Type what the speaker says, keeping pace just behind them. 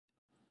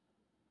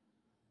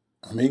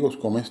Amigos,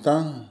 ¿cómo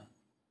están?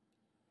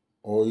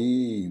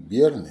 Hoy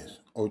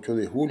viernes 8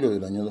 de julio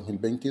del año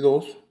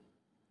 2022.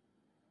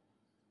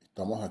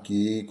 Estamos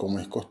aquí, como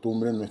es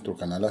costumbre, en nuestro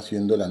canal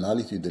haciendo el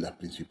análisis de las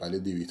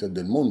principales divisas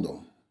del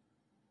mundo.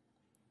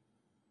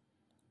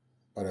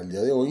 Para el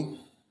día de hoy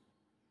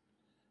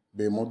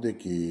vemos de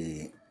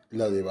que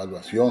la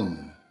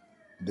devaluación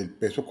del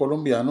peso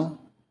colombiano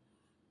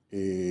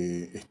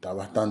está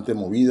bastante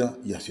movida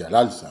y hacia el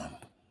alza,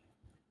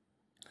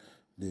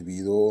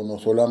 debido no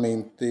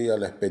solamente a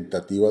la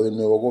expectativa del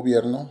nuevo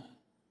gobierno,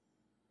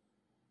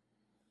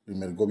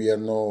 primer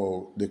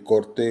gobierno de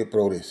corte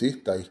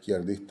progresista,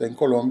 izquierdista en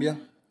Colombia,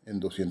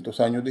 en 200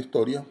 años de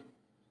historia,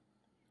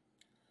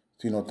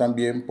 sino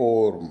también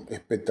por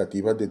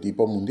expectativas de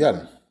tipo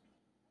mundial.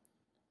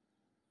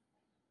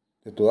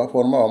 De todas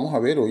formas, vamos a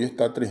ver, hoy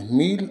está a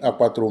 3.000 a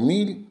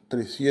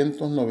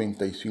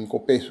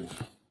 4.395 pesos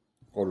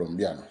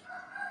colombianos.